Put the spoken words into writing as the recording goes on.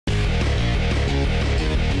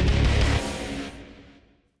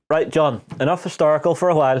Right, John, enough historical for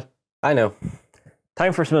a while. I know.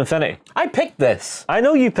 Time for some Infinity. I picked this. I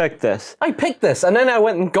know you picked this. I picked this, and then I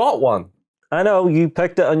went and got one. I know you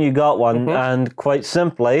picked it and you got one, and quite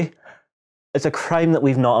simply, it's a crime that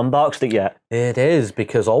we've not unboxed it yet. It is,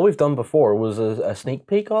 because all we've done before was a sneak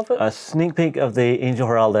peek of it. A sneak peek of the Angel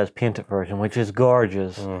Heraldez painted version, which is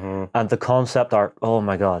gorgeous. And the concept art, oh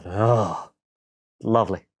my god. Oh,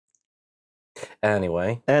 lovely.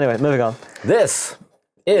 Anyway, moving on. This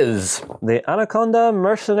is the Anaconda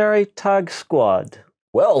Mercenary TAG Squad.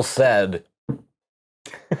 Well said.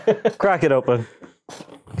 Crack it open.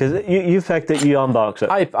 Because you picked it, you unbox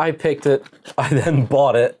it. I picked it, I then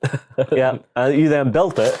bought it. Yeah, you then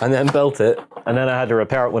built it. And then built it. And then I had to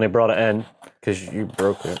repair it when I brought it in. Because you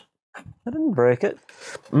broke it. I didn't break it.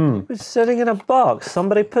 It was sitting in a box.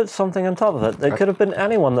 Somebody put something on top of it. It could have been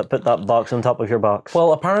anyone that put that box on top of your box.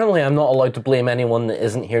 Well, apparently I'm not allowed to blame anyone that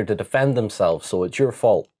isn't here to defend themselves, so it's your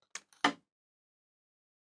fault.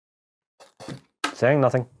 Saying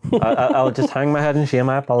nothing. I'll just hang my head in shame.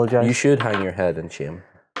 I apologize. You should hang your head in shame.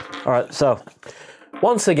 All right, so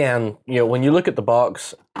once again, you know, when you look at the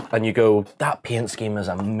box and you go, that paint scheme is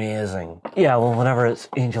amazing. Yeah, well, whenever it's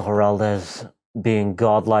Angel Heraldez being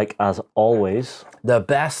godlike as always. The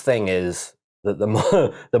best thing is that the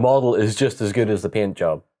model is just as good as the paint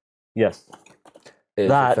job. Yes. It's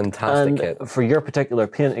a fantastic kit. For your particular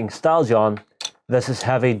painting style, John, this is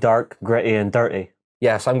heavy, dark, gritty, and dirty.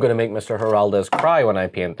 Yes, I'm going to make Mr. Heraldez cry when I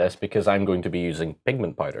paint this because I'm going to be using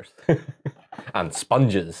pigment powders and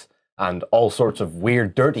sponges and all sorts of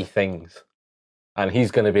weird, dirty things. And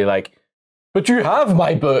he's going to be like, but you have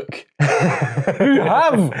my book. You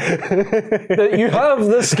have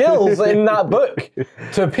the skills in that book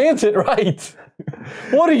to paint it right.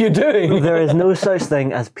 What are you doing? There is no such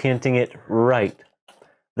thing as painting it right.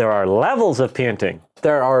 There are levels of painting.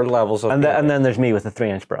 There are levels of painting. And then there's me with a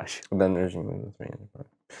 3-inch brush. And then there's you with a 3-inch brush.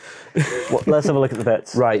 Well, let's have a look at the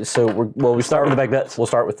bits. Right, so we start with the big bits. We'll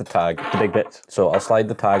start with the tag. The big bits. So I'll slide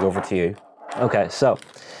the tag over to you. Okay, so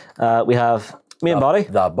we have main body.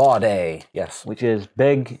 The body, yes. Which is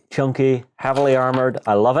big, chunky, heavily armored.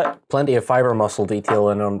 I love it. Plenty of fiber muscle detail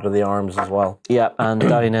in under the arms as well. Yeah, and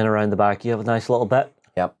down in around the back, you have a nice little bit.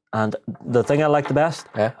 Yep. And the thing I like the best,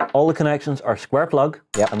 all the connections are square plug,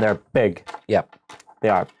 and they're big. Yep. They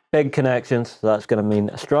are big connections, so that's going to mean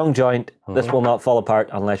a strong joint. This will not fall apart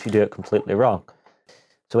unless you do it completely wrong.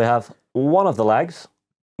 So we have one of the legs,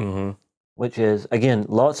 which is, again,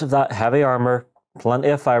 lots of that heavy armor, plenty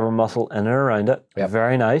of fiber muscle in and around it. Yep.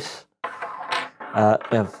 Very nice.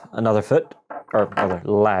 We have another foot, or another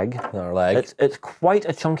leg. Another leg. It's quite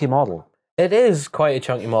a chunky model. It is quite a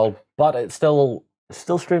chunky model, but it's still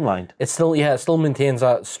streamlined. It still maintains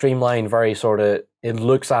that streamlined, very sort of. It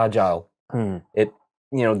looks agile. It,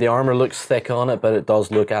 you know, the armor looks thick on it, but it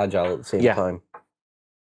does look agile at the same time.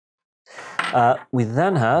 We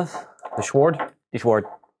then have the Sword. The Sword.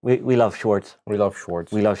 We love swords. We love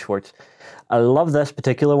swords. We love swords. I love this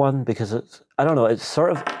particular one because it's, I don't know, it's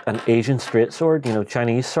sort of an Asian straight sword, you know,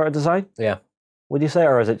 Chinese sort of design. Yeah. Would you say,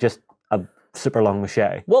 or is it just a super long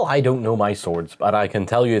machete? Well, I don't know my swords, but I can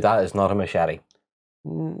tell you that is not a machete.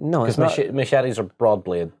 No, it's not. Because machetes are broad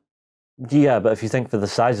blade. Yeah, but if you think for the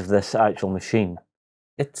size of this actual machine,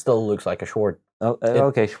 it still looks like a sword. Oh,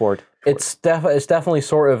 okay, sword. It's definitely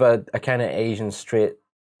sort of a kind of Asian straight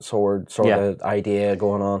sword sort of idea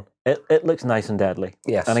going on. It looks nice and deadly.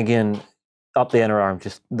 Yes. And again, up the inner arm,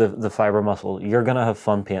 just the fiber muscle. You're going to have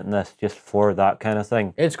fun painting this just for that kind of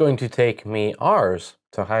thing. It's going to take me hours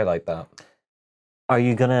to highlight that. Are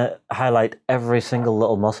you going to highlight every single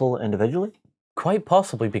little muscle individually? Quite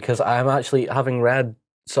possibly, because I'm actually, having read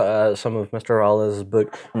some of Mr. Heraldez's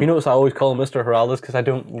book, you notice I always call him Mr. Heraldez because I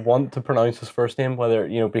don't want to pronounce his first name, whether,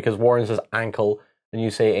 you know, because Warren says ankle and you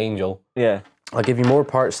say angel. Yeah. I'll give you more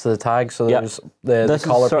parts to the tag. So there's this the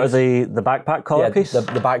collar is sort piece. of the backpack collar piece? The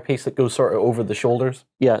back piece that goes sort of over the shoulders.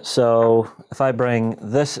 Yeah, so if I bring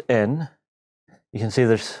this in, you can see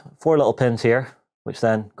there's 4 little pins here, which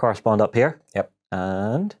then correspond up here. Yep.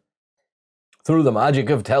 And through the magic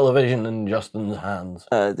of television in Justin's hands.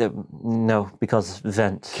 No, because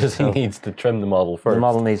vents. Because he needs to trim the model first. The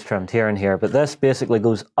model needs trimmed here and here, but this basically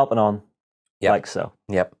goes up and on, like so.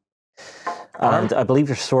 Yep. And I believe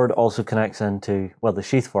your sword also connects into, well, the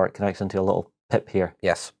sheath for it connects into a little pip here.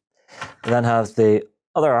 Yes. We then have the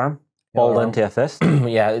other arm, balled into a fist.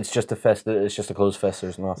 Yeah, it's just a fist. It's just a closed fist.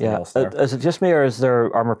 There's nothing else there. Is it just me, or is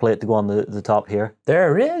there armor plate to go on the top here?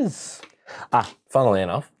 There is. Funnily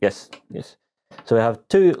enough. Yes, yes. So we have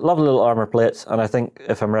 2 lovely little armor plates, and I think,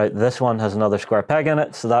 if I'm right, this one has another square peg in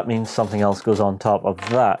it, so that means something else goes on top of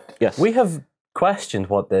that. Yes. We have questioned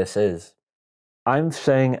what this is. I'm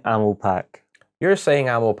saying ammo pack. You're saying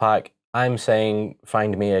ammo pack. I'm saying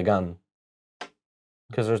find me a gun.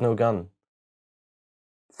 Because there's no gun.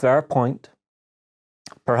 Fair point.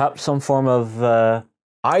 Perhaps some form of...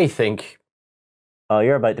 I think... Oh,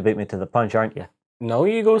 you're about to beat me to the punch, aren't you? No,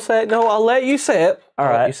 you go say it. No, I'll let you say it. All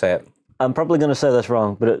right. You say it. I'm probably going to say this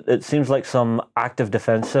wrong, but it seems like some active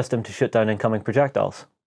defense system to shoot down incoming projectiles.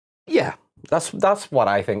 Yeah, that's what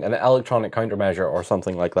I think. An electronic countermeasure or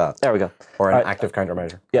something like that. There we go. Or an active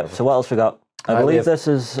countermeasure. Yep, so what else we got? I believe this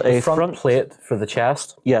is a front plate for the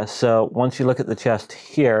chest. Yeah, so once you look at the chest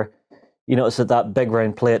here, you notice that that big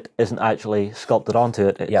round plate isn't actually sculpted onto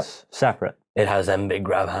it. It's separate. It has them big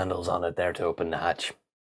grab handles on it there to open the hatch.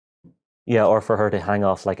 Yeah, or for her to hang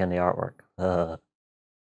off like in the artwork.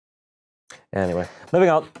 Anyway, moving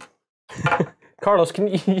on. Carlos, can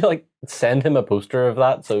you like send him a poster of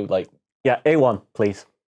that? So like, yeah, A1, please.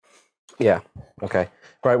 Yeah. Okay.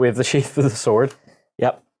 Right, we have the sheath for the sword.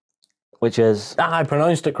 Yep. Which is... I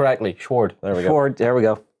pronounced it correctly. Sword. There we go. Sword. There we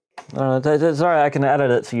go. It's all right. I can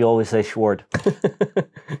edit it so you always say sword.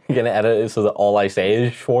 You're gonna edit it so that all I say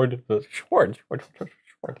is sword. Sword. Sword. Sword.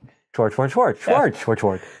 Sword. Sword. Sword. Sword. Sword.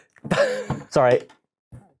 Sword. Sorry.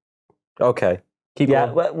 Okay. Keep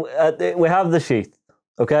going. We have the sheath.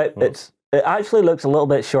 Okay, it actually looks a little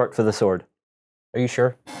bit short for the sword. Are you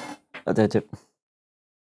sure?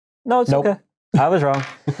 No, it's okay. I was wrong.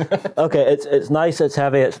 Okay, it's nice, it's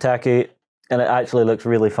heavy, it's tacky, and it actually looks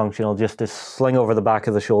really functional just to sling over the back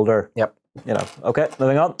of the shoulder. Yep. You know. Okay,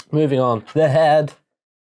 moving on. Moving on. The head.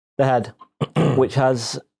 The head, which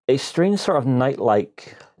has a strange sort of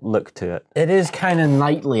knight-like look to it. It is kind of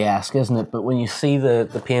knightly-esque, isn't it? But when you see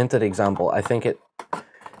the painted example, I think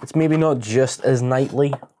it's maybe not just as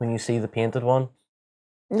knightly when you see the painted one.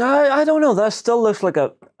 No, I don't know. That still looks like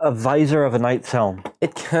a visor of a knight's helm.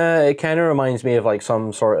 It kind of reminds me of like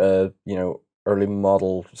some sort of, early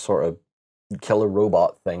model sort of killer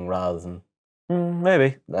robot thing rather than...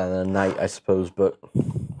 maybe. A knight, I suppose, but...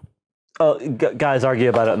 Oh, guys, argue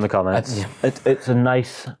about it in the comments. It's a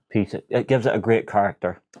nice piece. It gives it a great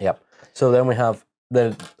character. Yep. So then we have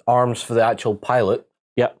the arms for the actual pilot.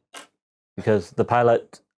 Yep. Because the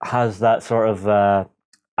pilot has that sort of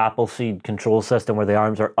Appleseed control system where the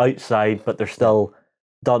arms are outside, but they're still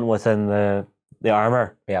done within the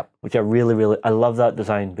armor. Yeah. Which I really I love that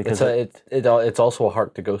design because it's also a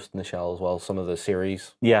heart to Ghost in the Shell as well. Some of the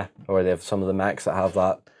series. Yeah. Or they have some of the mechs that have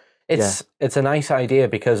that. It's a nice idea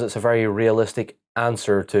because it's a very realistic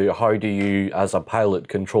answer to how do you, as a pilot,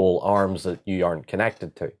 control arms that you aren't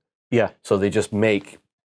connected to. Yeah. So they just make...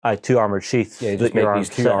 two armored sheaths. Yeah, just make these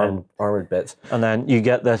two armored bits. And then you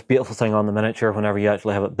get this beautiful thing on the miniature whenever you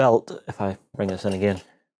actually have it built, if I bring this in again,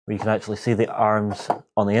 where you can actually see the arms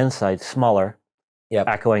on the inside smaller,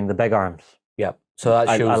 echoing the big arms. Yep. So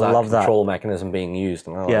that shows I love control mechanism being used.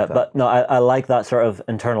 And but no, I like that sort of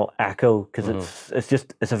internal echo because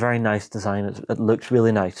it's a very nice design. It looks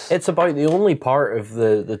really nice. It's about the only part of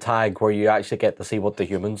the tag where you actually get to see what the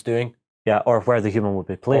human's doing. Yeah, or where the human would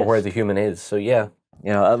be placed. Or where the human is, so yeah.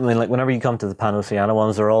 You know, I mean, like whenever you come to the Pan-Oceania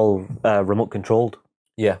ones, they're all remote controlled.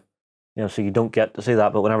 Yeah. You know, so you don't get to see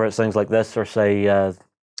that. But whenever it's things like this, or say, the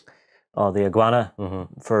iguana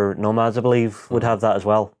for Nomads, I believe, would have that as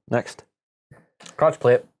well. Next. Crotch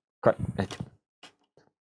plate.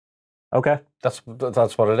 Okay. That's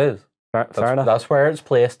what it is. Fair enough. That's where it's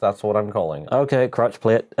placed. That's what I'm calling it. Okay, crotch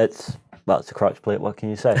plate. It's a crotch plate. What can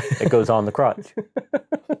you say? It goes on the crotch.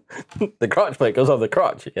 The crotch plate goes on the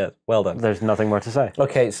crotch. Yes, well done. There's nothing more to say.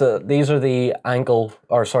 Okay, so these are the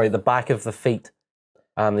the back of the feet.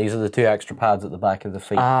 These are the two extra pads at the back of the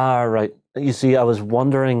feet. Ah, right. You see, I was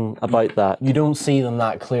wondering about that. You don't see them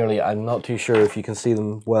that clearly. I'm not too sure if you can see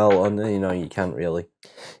them well. You can't really.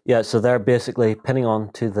 Yeah, so they're basically pinning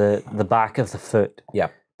on to the back of the foot. Yeah.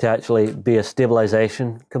 To actually be a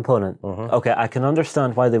stabilization component. Okay, I can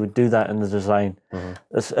understand why they would do that in the design.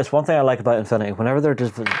 It's one thing I like about Infinity. Whenever they're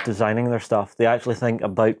designing their stuff, they actually think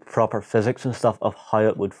about proper physics and stuff of how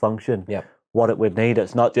it would function, what it would need.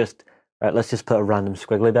 It's not just, right, let's just put a random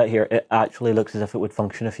squiggly bit here. It actually looks as if it would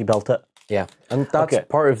function if you built it. Yeah, and that's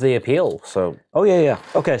part of the appeal, so... Oh, yeah.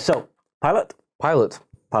 Okay, so, pilot. Pilot.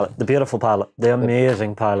 The beautiful pilot. The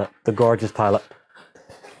amazing pilot. The gorgeous pilot.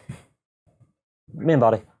 Main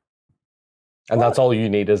body. And that's all you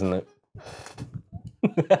need, isn't it?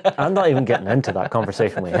 I'm not even getting into that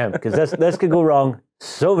conversation with him because this could go wrong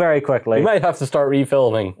so very quickly. We might have to start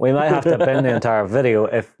refilming. We might have to bin the entire video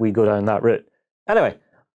if we go down that route. Anyway,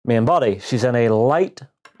 main body. She's in a light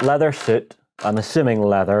leather suit. I'm assuming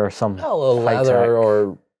leather or some leather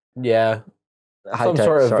or some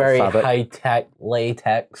sort of very high-tech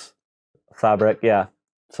latex fabric. Yeah.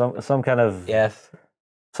 Some kind of Yes.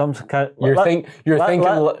 some kind. You're thinking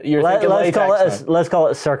latex. Let's call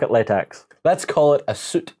it circuit latex. Let's call it a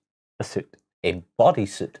suit. A suit. A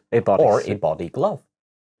bodysuit. A body or suit. a body glove.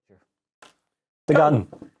 The gun.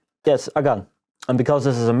 Yes, a gun. And because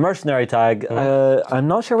this is a mercenary tag, I'm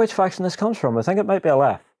not sure which faction this comes from. I think it might be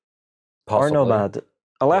Aleph. Possibly. Or Nomad.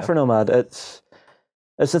 Aleph or Nomad.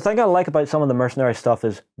 It's the thing I like about some of the mercenary stuff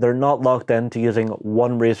is they're not locked into using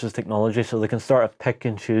one race's technology, so they can sort of pick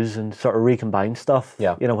and choose and sort of recombine stuff.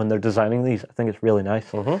 Yeah. You know, when they're designing these, I think it's really nice.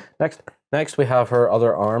 Next, we have her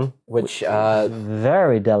other arm, which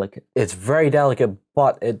very delicate. It's very delicate,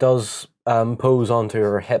 but it does pose onto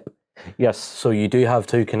her hip. Yes. So you do have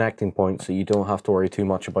two connecting points, so you don't have to worry too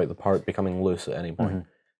much about the part becoming loose at any point.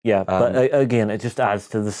 Yeah, but again, it just adds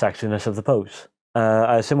to the sexiness of the pose.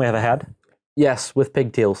 I assume we have a head. Yes, with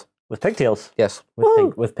pigtails. With pigtails. Yes,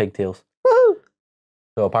 with pigtails. Woo!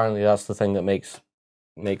 So apparently that's the thing that makes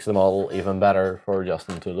the model even better for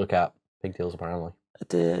Justin to look at. Pigtails, apparently.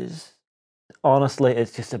 It is. Honestly,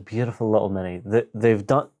 it's just a beautiful little mini. They've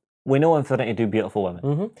done. We know Infinity do beautiful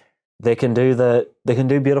women. They can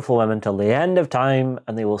do beautiful women till the end of time,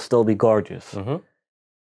 and they will still be gorgeous.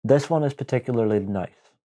 This one is particularly nice.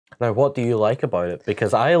 Now, what do you like about it?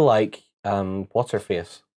 Because I like what's her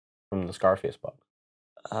face from the Scarface box.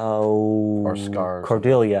 Oh, or Scar.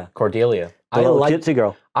 Cordelia. Cordelia. The little gypsy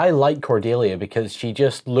girl. I like Cordelia because she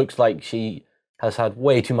just looks like she has had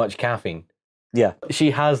way too much caffeine. Yeah.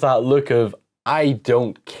 She has that look of, I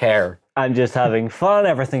don't care. I'm just having fun.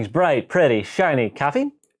 Everything's bright, pretty, shiny.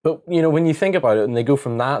 Caffeine? But, you know, when you think about it, and they go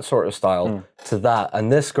from that sort of style to that, and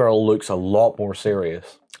this girl looks a lot more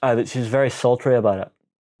serious. But she's very sultry about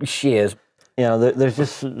it. She is. You know, there's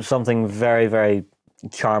just something very, very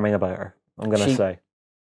charming about her, I'm going to say.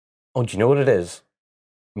 Oh, do you know what it is?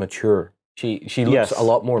 Mature. She looks a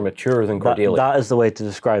lot more mature than Cordelia. That is the way to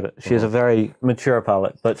describe it. She has a very mature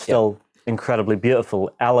palette, but still incredibly beautiful,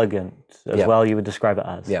 elegant as well, you would describe it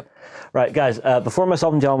as. Yeah. Right, guys, before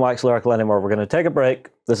myself and John wax lyrical anymore, we're going to take a break.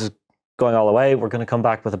 This is going all the way. We're going to come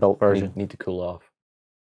back with a built version. Need to cool off.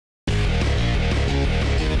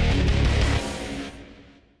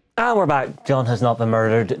 And we're back. John has not been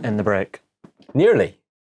murdered in the break. Nearly.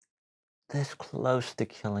 This close to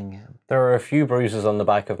killing him. There are a few bruises on the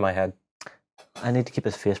back of my head. I need to keep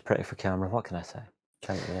his face pretty for camera. What can I say?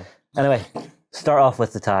 Can't you? Anyway, start off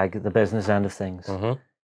with the tag, the business end of things.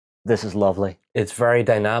 This is lovely. It's very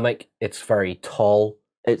dynamic. It's very tall.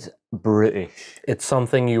 It's brutish. It's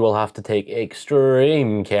something you will have to take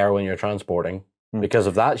extreme care when you're transporting because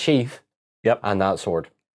of that sheath and that sword.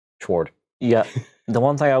 Yeah. The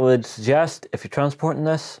one thing I would suggest, if you're transporting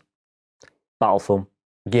this, battle foam.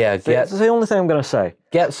 Yeah, that's the only thing I'm going to say.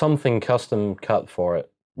 Get something custom cut for it.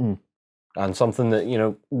 And something that, you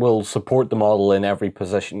know, will support the model in every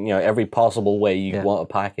position, you know, every possible way you want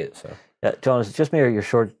to pack it. So. Yeah, John, is it just me or your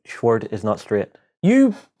sword is not straight?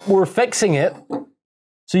 You were fixing it,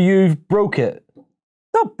 so you've broke it.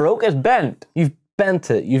 Not broke, it's bent. You've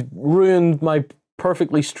bent it. You've ruined my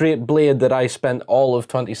perfectly straight blade that I spent all of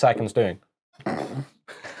 20 seconds doing.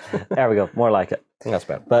 There we go, more like it. That's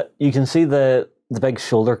better. But you can see the big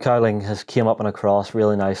shoulder cowling has came up and across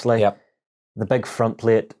really nicely. Yep. The big front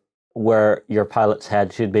plate where your pilot's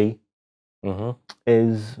head should be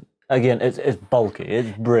is, again, it's bulky,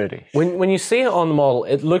 it's British. When you see it on the model,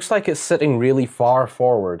 it looks like it's sitting really far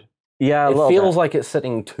forward. Yeah, it feels like it's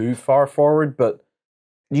sitting too far forward, but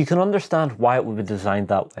you can understand why it would be designed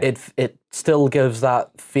that way. It still gives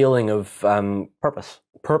that feeling of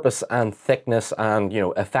purpose and thickness and, you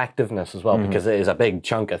know, effectiveness as well, because it is a big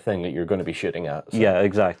chunk of thing that you're going to be shooting at. So. Yeah,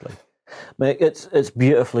 exactly. But it's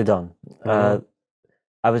beautifully done.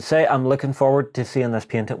 I would say I'm looking forward to seeing this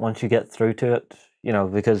painted once you get through to it, you know,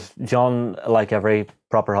 because John, like every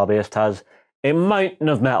proper hobbyist, has a mountain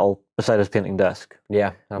of metal beside his painting desk.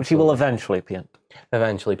 Yeah, absolutely. Which he will eventually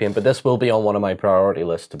paint. But this will be on one of my priority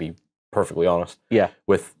lists, to be perfectly honest. Yeah.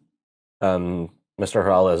 With Mr.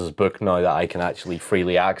 Heraldez's book now that I can actually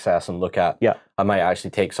freely access and look at, I might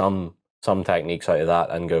actually take some techniques out of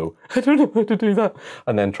that and go, I don't know how to do that,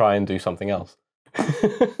 and then try and do something else.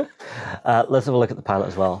 Let's have a look at the pilot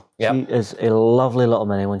as well. Yep. She is a lovely little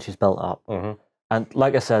mini when she's built up. And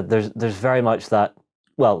like I said, there's very much that,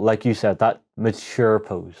 well, like you said, that mature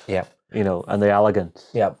pose. Yeah. You know, and the elegance.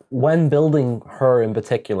 Yeah. When building her in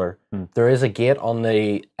particular, there is a gate on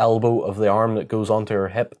the elbow of the arm that goes onto her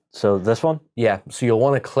hip. So this one? Yeah. So you'll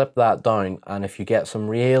want to clip that down, and if you get some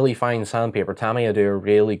really fine sandpaper, Tamiya do a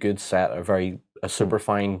really good set, a super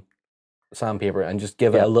fine sandpaper, and just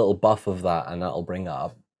give it a little buff of that, and that'll bring that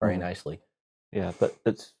up very nicely. Yeah, but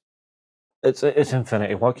it's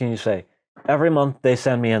Infinity. What can you say? every month they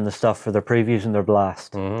send me in the stuff for their previews and their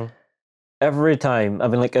blast. Every time, I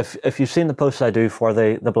mean, like if you've seen the posts I do for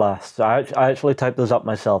the blasts, I actually type those up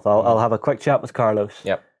myself. I'll have a quick chat with Carlos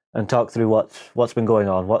and talk through what's been going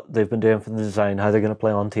on, what they've been doing for the design, how they're going to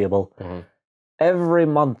play on table. Every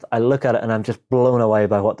month I look at it and I'm just blown away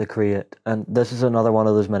by what they create. And this is another one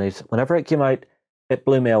of those minis. Whenever it came out, it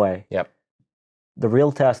blew me away. The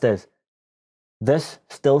real test is, this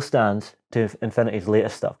still stands to Infinity's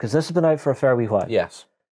latest stuff, because this has been out for a fair wee while. Yes.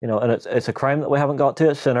 You know, and it's a crime that we haven't got to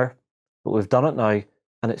it sooner, but we've done it now,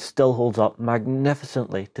 and it still holds up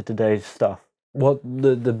magnificently to today's stuff. Well,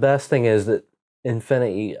 the best thing is that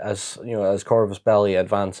Infinity, as you know, as Corvus Belli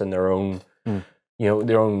advance in their own, you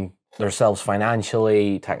know, themselves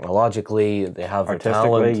financially, technologically, they have their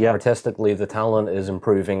talent. Artistically, the talent is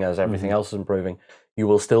improving as everything else is improving. You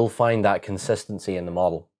will still find that consistency in the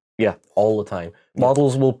model. All the time.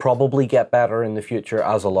 Models will probably get better in the future,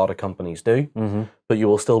 as a lot of companies do, but you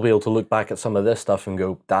will still be able to look back at some of this stuff and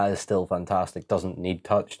go, that is still fantastic, doesn't need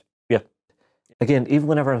touched. Again, even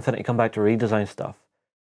whenever Infinity come back to redesign stuff,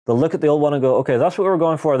 they'll look at the old one and go, okay, that's what we were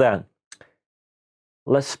going for then.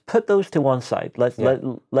 Let's put those to one side. Let's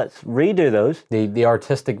redo those. The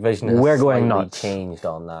artistic vision has we're going nuts. Changed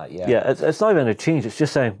on that. It's not even a change. It's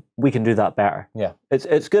just saying we can do that better.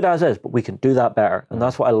 It's good as is, but we can do that better, and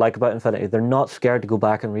that's what I like about Infinity. They're not scared to go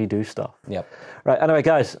back and redo stuff. Right. Anyway,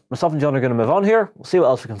 guys, myself and John are going to move on here. We'll see what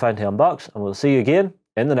else we can find to unbox, and we'll see you again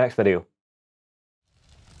in the next video.